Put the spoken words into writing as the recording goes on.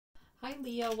Hi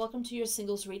Leo, welcome to your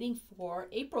singles reading for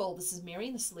April. This is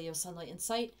Mary, this is Leo Sunlight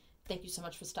Insight. Thank you so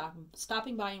much for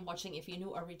stopping by and watching. If you're new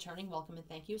or returning, welcome and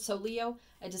thank you. So Leo,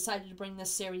 I decided to bring this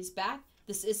series back.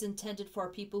 This is intended for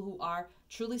people who are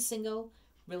truly single,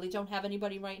 really don't have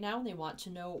anybody right now, and they want to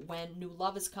know when new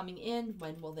love is coming in,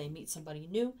 when will they meet somebody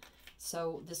new.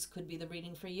 So this could be the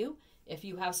reading for you. If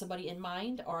you have somebody in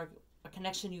mind or a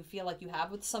connection you feel like you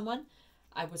have with someone,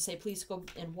 I would say please go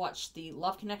and watch the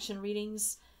love connection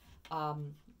readings.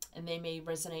 And they may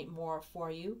resonate more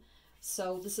for you.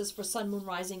 So this is for Sun, Moon,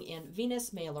 Rising, and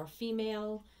Venus, male or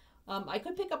female. I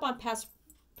could pick up on past,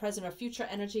 present, or future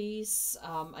energies.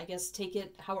 I guess take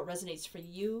it how it resonates for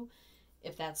you,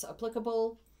 if that's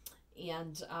applicable.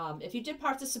 And if you did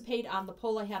participate on the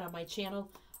poll I had on my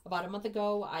channel about a month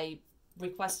ago, I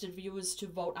requested viewers to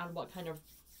vote on what kind of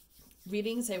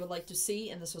readings they would like to see,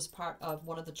 and this was part of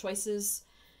one of the choices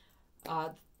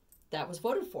that was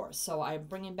voted for. So I'm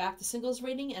bringing back the singles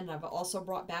reading, and I've also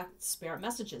brought back spirit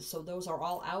messages. So those are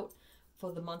all out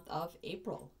for the month of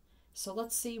April. So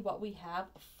let's see what we have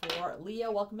for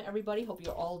Leo. Welcome everybody. Hope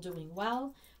you're all doing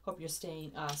well. Hope you're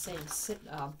staying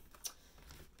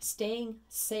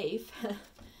safe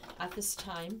at this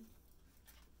time.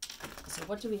 So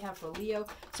what do we have for Leo?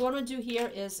 So what I'm going to do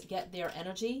here is get their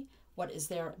energy. What is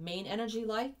their main energy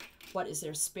like? What is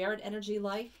their spirit energy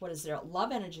like? What is their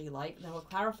love energy like? And then we'll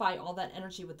clarify all that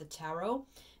energy with the tarot.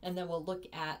 And then we'll look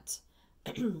at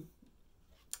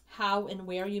how and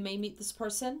where you may meet this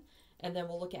person. And then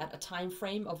we'll look at a time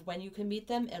frame of when you can meet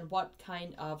them and what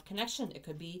kind of connection it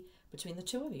could be between the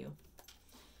two of you.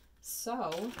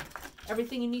 So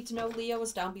everything you need to know, Leo,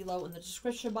 is down below in the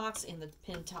description box, in the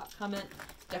pinned top comment.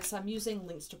 Decks I'm using,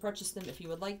 links to purchase them if you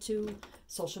would like to,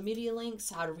 social media links,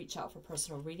 how to reach out for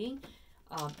personal reading.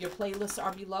 Your playlists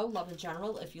are below, Love in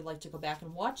General. If you'd like to go back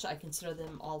and watch, I consider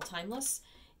them all timeless.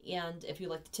 And if you'd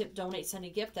like to tip, donate, send a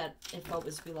gift, that info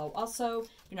is below also. If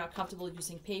you're not comfortable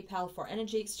using PayPal for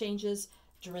energy exchanges,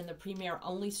 during the premiere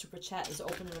only, Super Chat is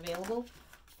open and available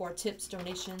for tips,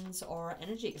 donations, or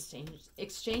energy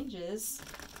exchanges.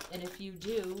 And if you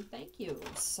do, thank you.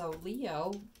 So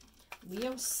Leo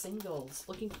singles,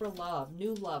 looking for love,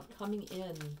 new love coming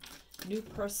in, new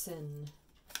person.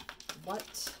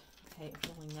 What? Okay,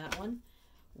 pulling that one.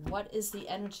 What is the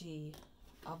energy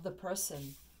of the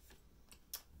person?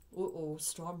 Uh-oh,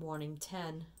 storm warning,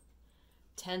 10.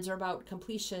 10s are about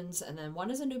completions, and then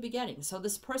 1 is a new beginning. So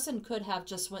this person could have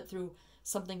just went through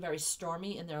something very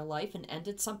stormy in their life and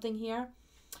ended something here,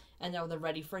 and now they're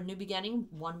ready for a new beginning.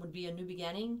 1 would be a new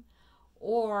beginning.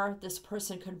 Or this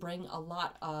person could bring a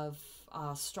lot of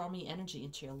stormy energy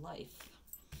into your life.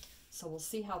 So we'll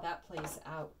see how that plays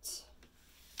out.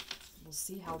 We'll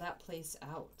see how that plays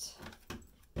out.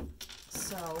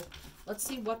 So let's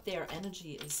see what their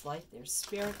energy is like, their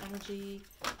spirit energy,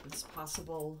 this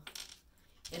possible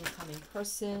incoming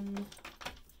person,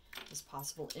 this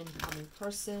possible incoming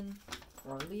person.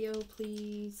 For Leo,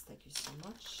 please. Thank you so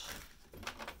much.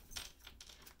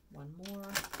 One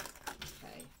more.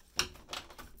 Okay.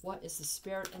 What is the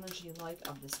spirit energy like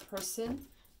of this person?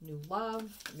 New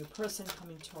love, new person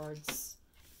coming towards.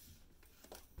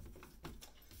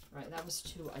 All right, that was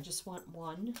 2. I just want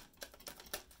 1.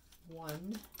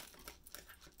 1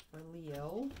 for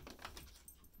Leo.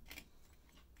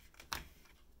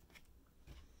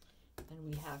 And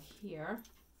we have here,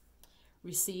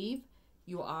 receive.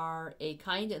 You are a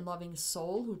kind and loving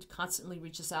soul who constantly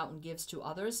reaches out and gives to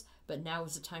others, but now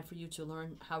is the time for you to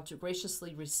learn how to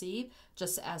graciously receive.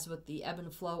 Just as with the ebb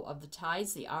and flow of the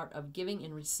tides, the art of giving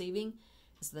and receiving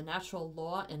is the natural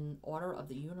law and order of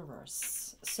the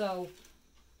universe. So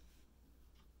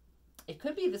it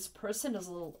could be this person is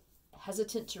a little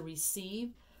hesitant to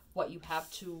receive what you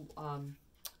have to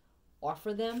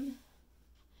offer them.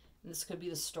 And this could be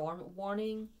the storm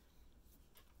warning.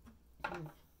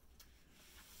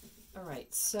 All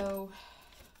right, so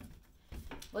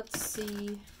let's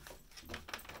see,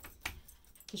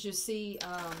 because you see,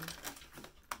 I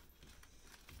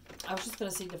was just going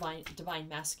to say divine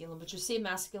masculine, but you see a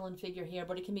masculine figure here,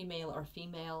 but it can be male or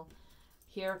female.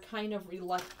 Here, kind of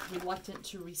reluctant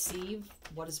to receive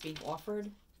what is being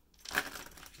offered.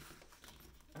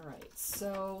 All right,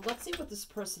 so let's see what this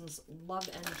person's love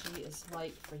energy is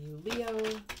like for you, Leo.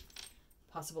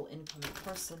 Possible incoming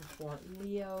person for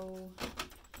Leo.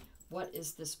 What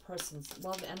is this person's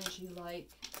love energy like?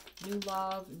 New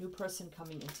love, new person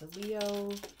coming into Leo.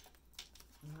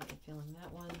 I'm not feeling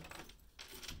that one.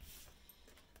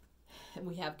 And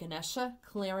we have Ganesha,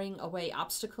 clearing away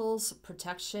obstacles,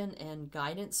 protection, and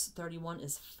guidance. 31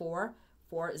 is 4.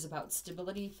 4 is about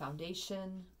stability,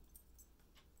 foundation.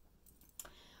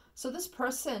 So this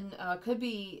person could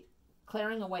be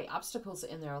clearing away obstacles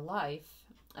in their life.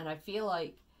 And I feel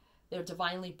like they're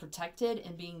divinely protected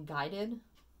and being guided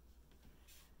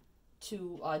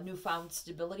to newfound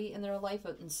stability in their life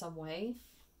in some way.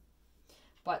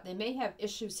 But they may have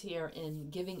issues here in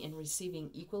giving and receiving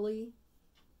equally.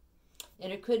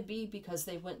 And it could be because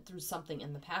they went through something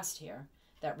in the past here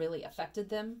that really affected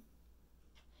them.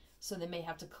 So they may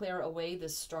have to clear away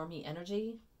this stormy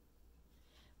energy.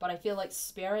 But I feel like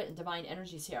spirit and divine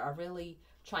energies here are really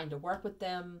trying to work with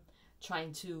them,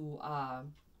 trying to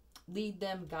lead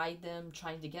them, guide them,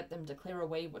 trying to get them to clear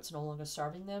away what's no longer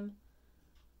serving them,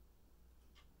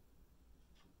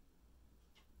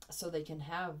 so they can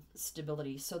have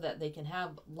stability, so that they can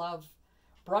have love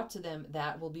brought to them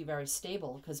that will be very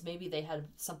stable, because maybe they had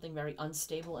something very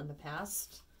unstable in the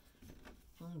past.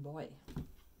 Oh boy.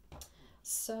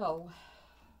 So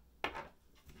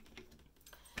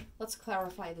let's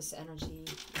clarify this energy,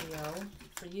 Leo,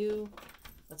 for you.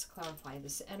 Let's clarify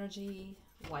this energy,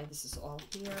 why this is all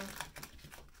here.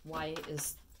 Why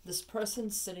is this person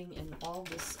sitting in all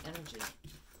this energy?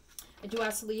 I do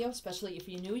ask, Leo, especially if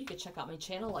you're new, you can check out my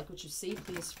channel, like what you see.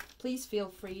 Please feel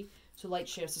free to like,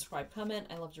 share, subscribe, comment.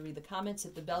 I love to read the comments.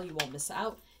 Hit the bell, you won't miss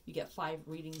out. You get 5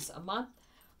 readings a month.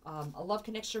 A love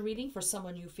connection reading for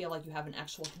someone you feel like you have an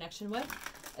actual connection with.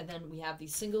 And then we have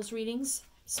these singles readings,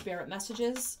 spirit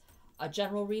messages, a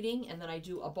general reading, and then I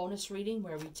do a bonus reading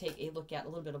where we take a look at a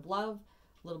little bit of love,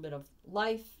 a little bit of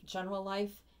life, general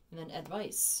life, and then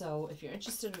advice. So if you're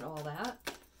interested in all that,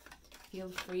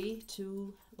 feel free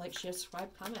to like, share,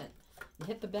 subscribe, comment, and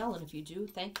hit the bell. And if you do,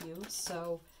 thank you.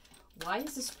 So why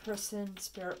is this person,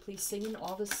 Spirit, please sing in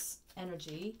all this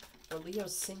energy for Leo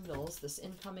singles, this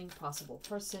incoming possible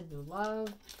person, new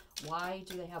love? Why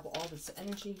do they have all this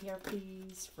energy here,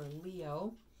 please, for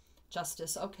Leo?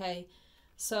 Justice. Okay.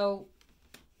 So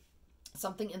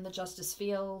something in the justice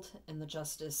field, in the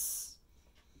justice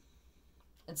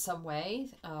in some way.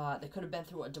 They could have been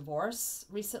through a divorce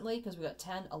recently, because we got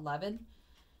 10, 11.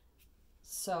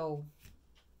 So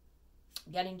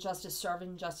getting justice,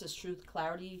 serving justice, truth,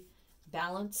 clarity,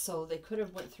 balance. So they could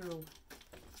have went through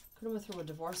a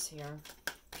divorce here.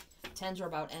 10s are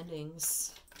about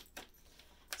endings.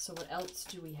 So what else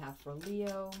do we have for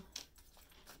Leo?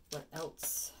 What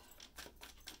else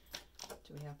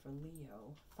do we have for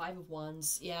Leo? 5 of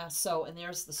Wands. Yeah, so, and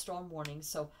there's the storm warning.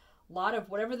 So a lot of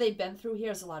whatever they've been through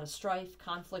here is a lot of strife,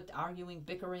 conflict, arguing,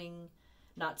 bickering,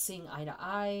 not seeing eye to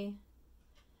eye.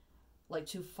 Like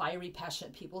 2 fiery,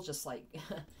 passionate people just like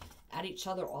at each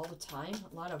other all the time.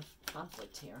 A lot of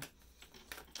conflict here.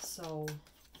 So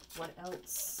what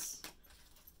else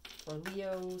for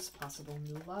Leo's possible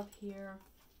new love here?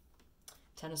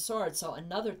 10 of Swords. So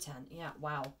another 10. Yeah,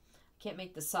 wow. Can't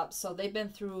make this up. So they've been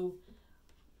through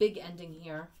big ending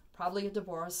here. Probably a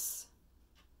divorce,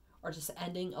 or just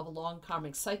ending of a long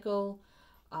karmic cycle,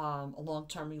 a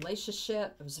long-term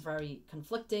relationship. It was very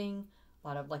conflicting. A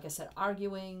lot of, like I said,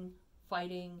 arguing,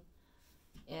 fighting,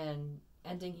 and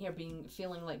ending here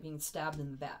feeling like being stabbed in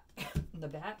the back. In the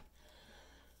back.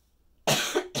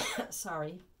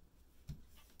 Sorry.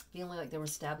 Feeling like they were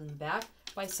stabbed in the back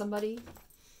by somebody.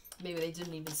 Maybe they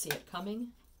didn't even see it coming.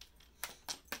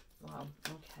 Wow,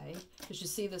 okay. Because you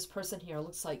see this person here,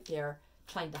 looks like they're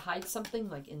trying to hide something,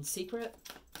 like in secret.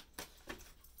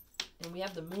 And we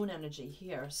have the moon energy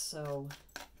here, so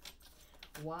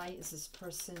why is this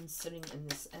person sitting in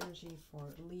this energy for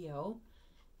Leo?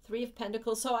 3 of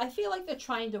Pentacles. So I feel like they're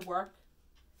trying to work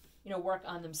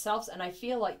on themselves. And I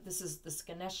feel like this is this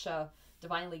Ganesha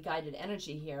divinely guided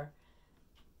energy here.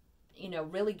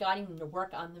 Really guiding them to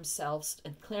work on themselves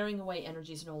and clearing away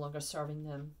energies no longer serving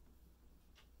them.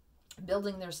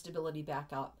 Building their stability back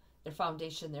up, their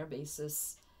foundation, their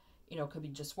basis. Could be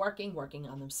just working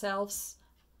on themselves,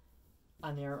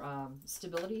 on their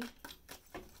stability.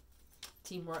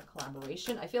 Teamwork,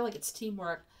 collaboration. I feel like it's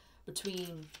teamwork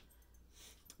between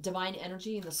divine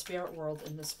energy in the spirit world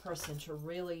and this person to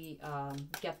really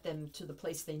get them to the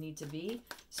place they need to be,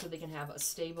 so they can have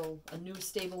a new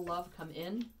stable love come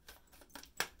in.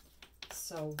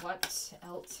 So what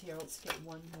else here? Let's get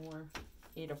one more.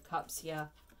 8 of Cups. Yeah.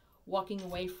 Walking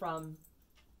away from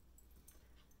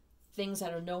things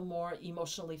that are no more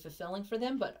emotionally fulfilling for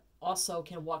them, but also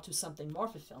can walk to something more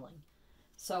fulfilling.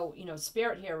 So,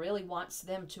 Spirit here really wants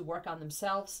them to work on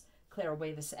themselves, clear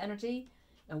away this energy,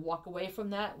 and walk away from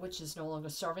that which is no longer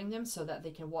serving them, so that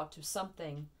they can walk to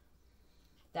something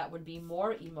that would be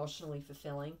more emotionally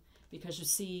fulfilling, because you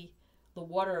see the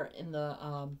water in the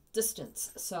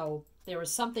distance. So there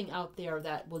is something out there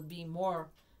that would be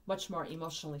much more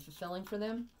emotionally fulfilling for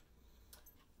them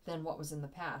than what was in the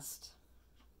past.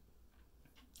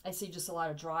 I see just a lot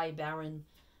of dry, barren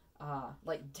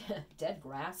like dead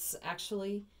grass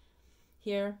actually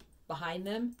here behind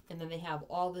them, and then they have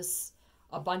all this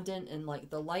abundant and like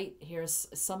the light. Here's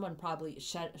someone probably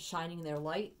shining their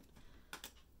light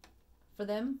for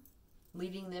them,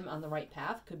 leading them on the right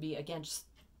path. Could be again just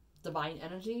divine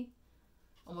energy,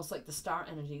 almost like the star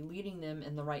energy, leading them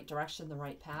in the right direction, the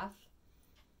right path.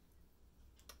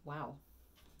 Wow.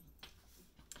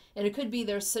 And it could be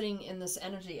they're sitting in this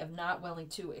energy of not willing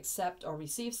to accept or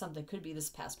receive something. Could be this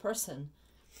past person.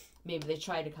 Maybe they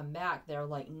try to come back. They're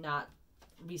like not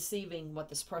receiving what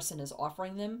this person is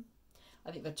offering them.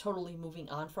 I think they're totally moving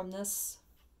on from this.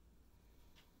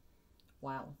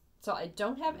 Wow. So I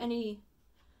don't have any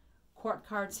court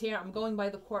cards here. I'm going by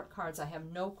the court cards. I have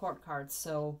no court cards.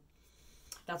 So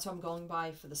that's what I'm going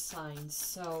by for the signs.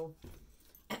 So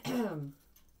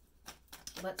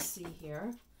let's see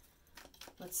here.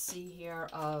 Let's see here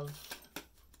of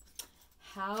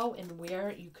how and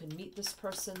where you can meet this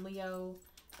person, Leo.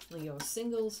 Leo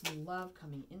singles, new love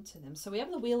coming into them. So we have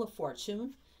the Wheel of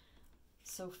Fortune.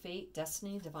 So fate,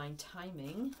 destiny, divine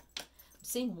timing. I'm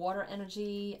seeing water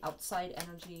energy, outside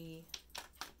energy.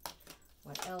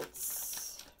 What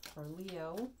else for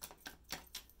Leo?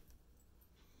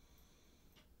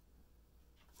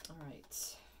 All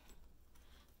right.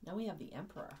 Now we have the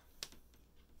Emperor.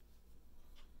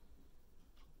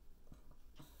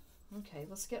 Okay,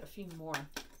 let's get a few more.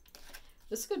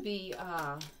 This could be,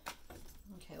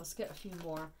 okay, let's get a few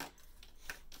more.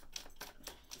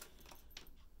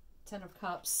 10 of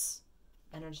Cups,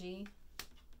 energy.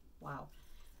 Wow.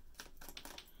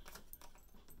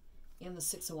 And the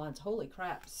 6 of Wands. Holy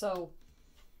crap. So,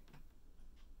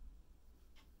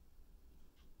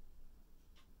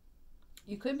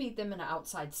 you could meet them in an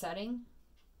outside setting.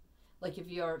 Like if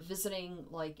you're visiting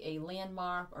like a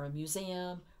landmark or a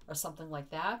museum or something like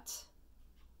that.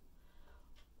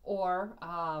 Or,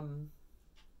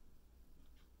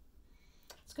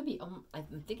 it's going to be,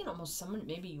 I'm thinking almost someone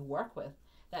maybe you work with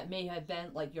that may have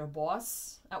been like your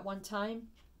boss at one time.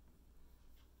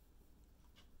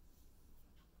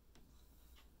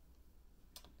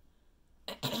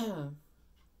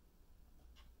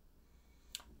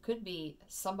 Could be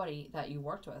somebody that you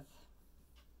worked with.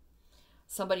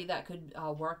 Somebody that could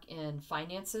work in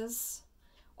finances,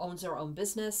 owns their own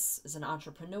business, is an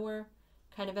entrepreneur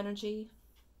kind of energy.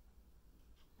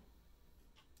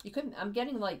 You could, I'm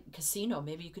getting like casino.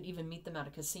 Maybe you could even meet them at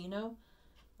a casino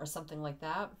or something like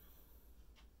that.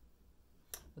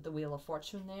 With the Wheel of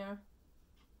Fortune there.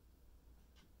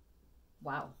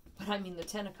 Wow. But I mean the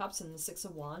 10 of Cups and the 6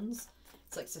 of Wands.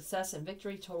 It's like success and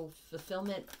victory, total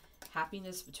fulfillment,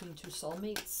 happiness between two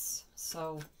soulmates.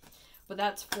 So, but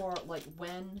that's for like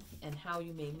when and how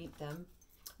you may meet them.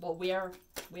 Well, where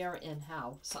and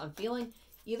how. So I'm feeling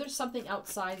either something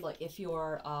outside, like if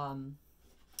you're,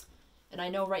 and I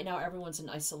know right now everyone's in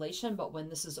isolation, but when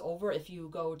this is over, if you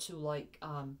go to like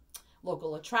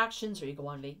local attractions or you go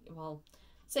on, well,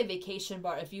 say vacation,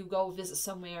 but if you go visit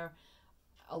somewhere,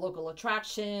 a local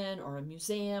attraction or a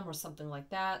museum or something like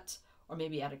that, or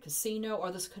maybe at a casino,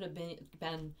 or this could have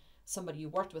been somebody you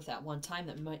worked with at one time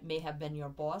that may have been your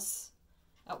boss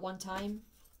at one time.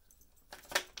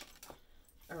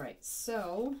 All right,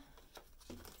 so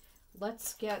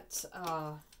let's get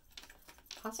a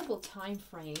possible time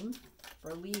frame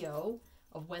for Leo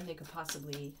of when they could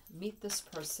possibly meet this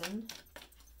person.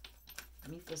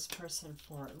 Meet this person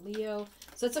for Leo.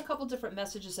 So it's a couple different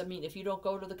messages. I mean, if you don't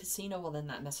go to the casino, well, then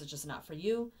that message is not for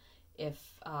you. If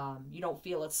you don't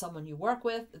feel it's someone you work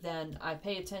with, then I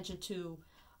pay attention to,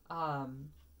 I'm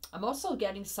also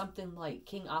getting something like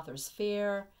King Arthur's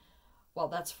Fair. Well,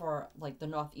 that's for like the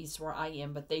Northeast where I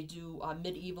am, but they do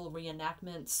medieval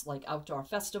reenactments, like outdoor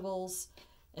festivals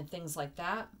and things like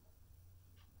that.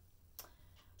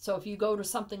 So if you go to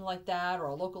something like that, or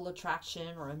a local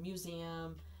attraction or a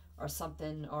museum or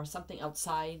something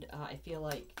outside, I feel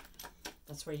like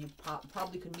that's where you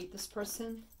probably could meet this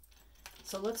person.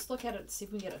 So let's look at it, see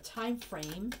if we can get a time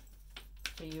frame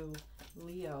for you,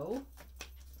 Leo.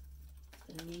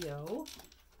 Leo.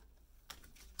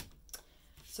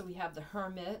 So we have the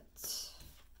Hermit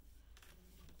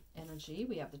energy.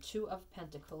 We have the 2 of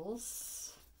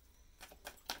Pentacles.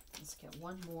 Let's get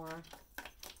one more.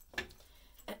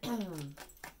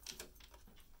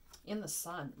 In the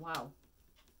Sun. Wow.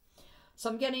 So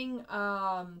I'm getting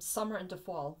summer into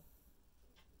fall.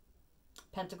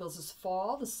 Pentacles is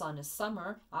fall. The Sun is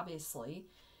summer, obviously.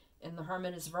 And the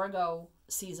Hermit is Virgo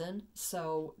season.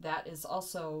 So that is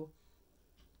also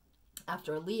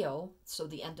after Leo. So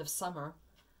the end of summer.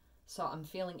 So I'm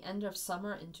feeling end of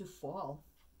summer into fall.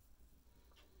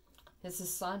 This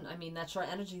is Sun. I mean, that's your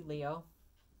energy, Leo.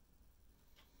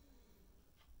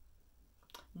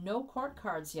 no court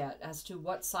cards yet as to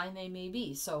what sign they may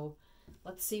be. So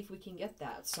let's see if we can get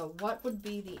that. So what would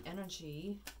be the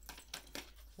energy?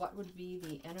 What would be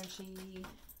the energy?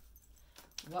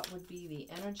 What would be the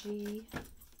energy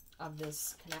of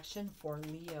this connection for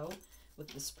Leo with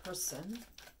this person?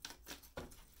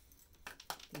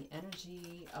 The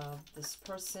energy of this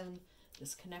person,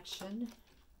 this connection.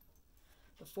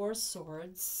 The Four of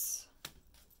Swords.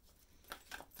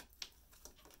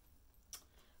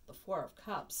 The Four of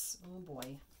Cups. Oh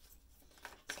boy.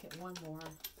 Let's get one more.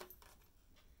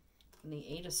 And the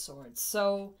Eight of Swords.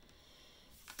 So,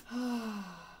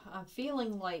 I'm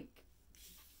feeling like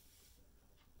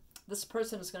this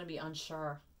person is going to be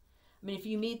unsure. I mean, if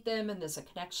you meet them and there's a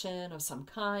connection of some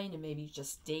kind and maybe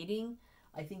just dating,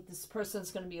 I think this person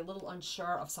is going to be a little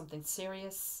unsure of something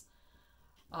serious.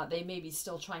 They may be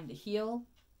still trying to heal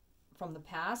from the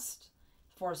past.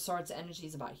 Four of Swords energy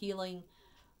is about healing,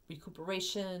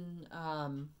 recuperation,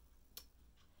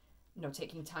 you know,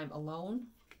 taking time alone.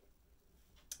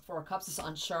 Four of Cups is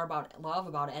unsure about love,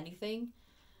 about anything.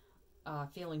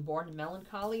 Feeling bored and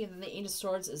melancholy. And then the Eight of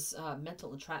Swords is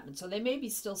mental entrapment. So they may be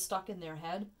still stuck in their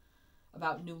head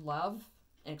about new love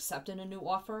and accepting a new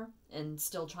offer and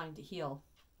still trying to heal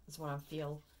is what I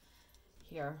feel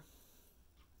here.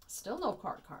 Still no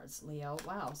court cards, Leo.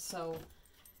 Wow. So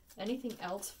anything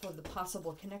else for the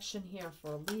possible connection here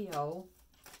for Leo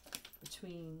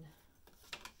between...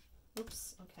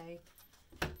 Oops. Okay.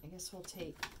 I guess we'll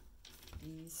take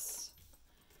these...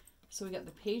 So we got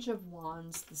the Page of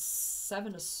Wands, the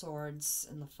Seven of Swords,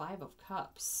 and the Five of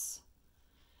Cups.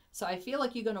 So I feel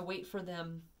like you're going to wait for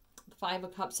them. The Five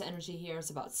of Cups energy here is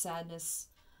about sadness,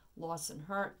 loss, and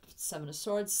hurt. Seven of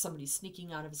Swords, somebody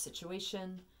sneaking out of a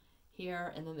situation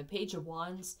here. And then the Page of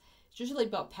Wands, it's usually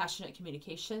about passionate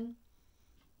communication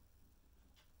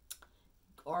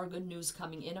or good news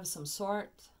coming in of some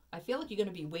sort. I feel like you're going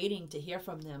to be waiting to hear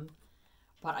from them,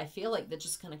 but I feel like they're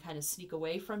just going to kind of sneak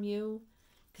away from you,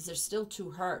 because they're still too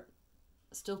hurt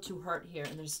here,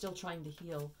 and they're still trying to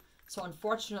heal. So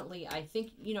unfortunately, I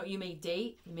think, you know, you may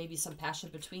date, there may be some passion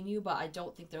between you, but I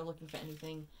don't think they're looking for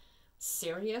anything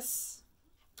serious.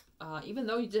 Even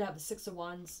though you did have the Six of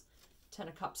Wands, Ten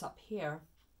of Cups up here,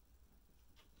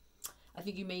 I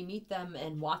think you may meet them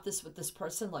and want this with this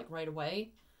person like right away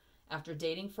after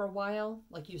dating for a while.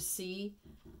 Like you see,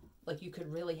 like you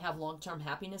could really have long-term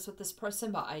happiness with this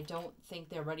person, but I don't think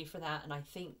they're ready for that, and I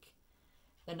think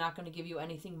they're not going to give you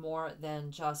anything more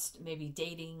than just maybe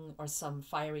dating or some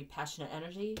fiery, passionate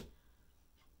energy.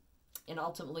 And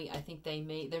ultimately, I think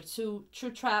they're too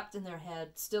trapped in their head,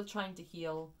 still trying to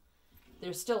heal.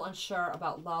 They're still unsure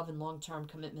about love and long-term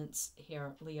commitments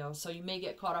here, Leo. So you may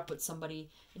get caught up with somebody,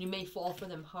 and you may fall for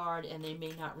them hard, and they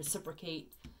may not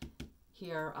reciprocate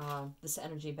here, this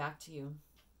energy back to you.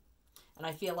 And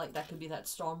I feel like that could be that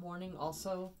storm warning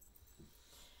also.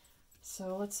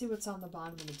 So let's see what's on the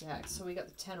bottom of the deck. So we got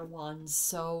the Ten of Wands.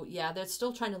 So yeah, they're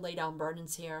still trying to lay down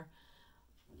burdens here.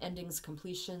 Endings,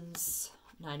 completions.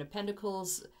 Nine of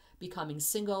Pentacles, becoming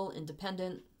single,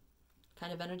 independent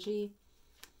kind of energy.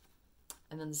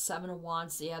 And then the Seven of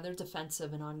Wands. Yeah, they're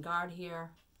defensive and on guard here.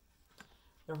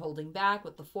 They're holding back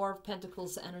with the Four of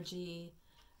Pentacles energy.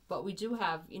 But we do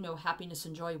have, you know, happiness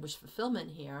and joy, wish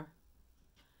fulfillment here.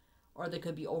 Or they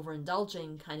could be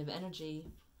overindulging kind of energy.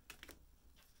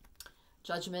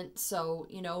 Judgment, so,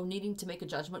 you know, needing to make a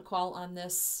judgment call on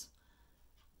this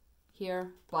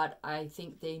here, but I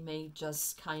think they may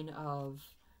just kind of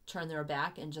turn their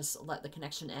back and just let the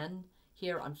connection end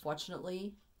here,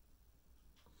 unfortunately.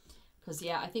 Because,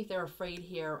 yeah, I think they're afraid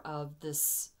here of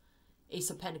this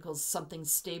Ace of Pentacles, something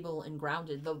stable and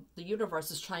grounded. The universe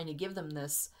is trying to give them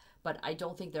this, but I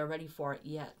don't think they're ready for it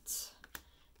yet.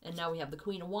 And now we have the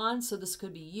Queen of Wands, so this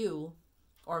could be you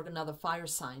or another fire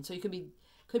sign. So you could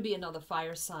be another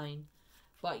fire sign.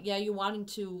 But yeah, you're wanting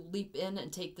to leap in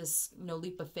and take this, you know,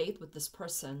 leap of faith with this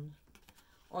person.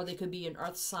 Or they could be an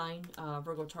earth sign,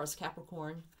 Virgo, Taurus,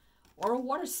 Capricorn, or a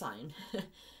water sign,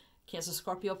 Cancer,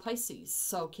 Scorpio, Pisces.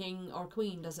 So king or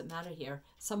queen, doesn't matter here.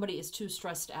 Somebody is too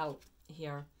stressed out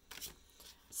here.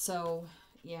 So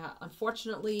yeah,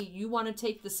 unfortunately, you want to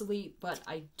take this leap, but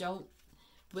I don't,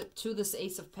 to this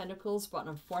Ace of Pentacles, but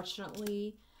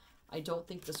unfortunately, I don't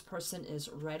think this person is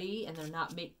ready, and they're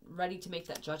not ready to make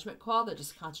that judgment call. They're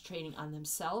just concentrating on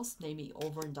themselves, maybe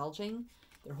overindulging.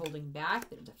 They're holding back.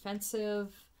 They're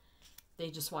defensive. They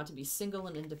just want to be single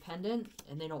and independent,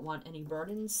 and they don't want any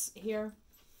burdens here.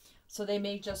 So they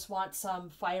may just want some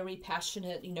fiery,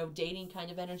 passionate, you know, dating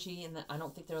kind of energy, and I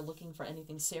don't think they're looking for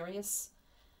anything serious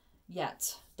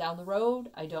yet. Down the road,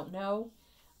 I don't know,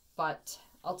 but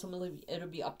ultimately it'll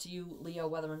be up to you, Leo,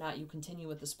 whether or not you continue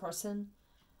with this person.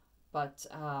 But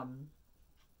I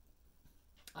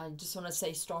just want to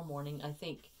say storm warning. I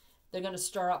think they're going to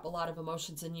stir up a lot of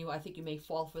emotions in you. I think you may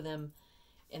fall for them,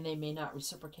 and they may not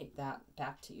reciprocate that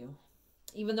back to you.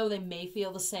 Even though they may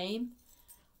feel the same,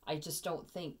 I just don't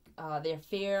think their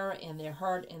fear and their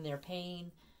hurt and their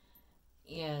pain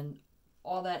and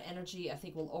all that energy, I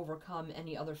think, will overcome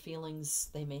any other feelings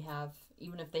they may have,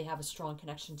 even if they have a strong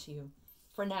connection to you.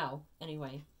 For now,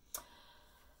 anyway.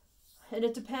 And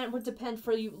it would depend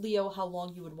for you, Leo, how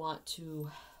long you would want to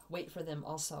wait for them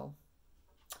also.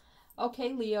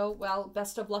 Okay, Leo, well,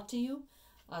 best of luck to you.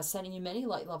 Sending you many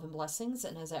light, love, and blessings.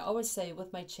 And as I always say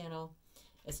with my channel,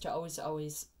 is to always,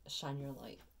 always shine your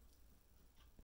light.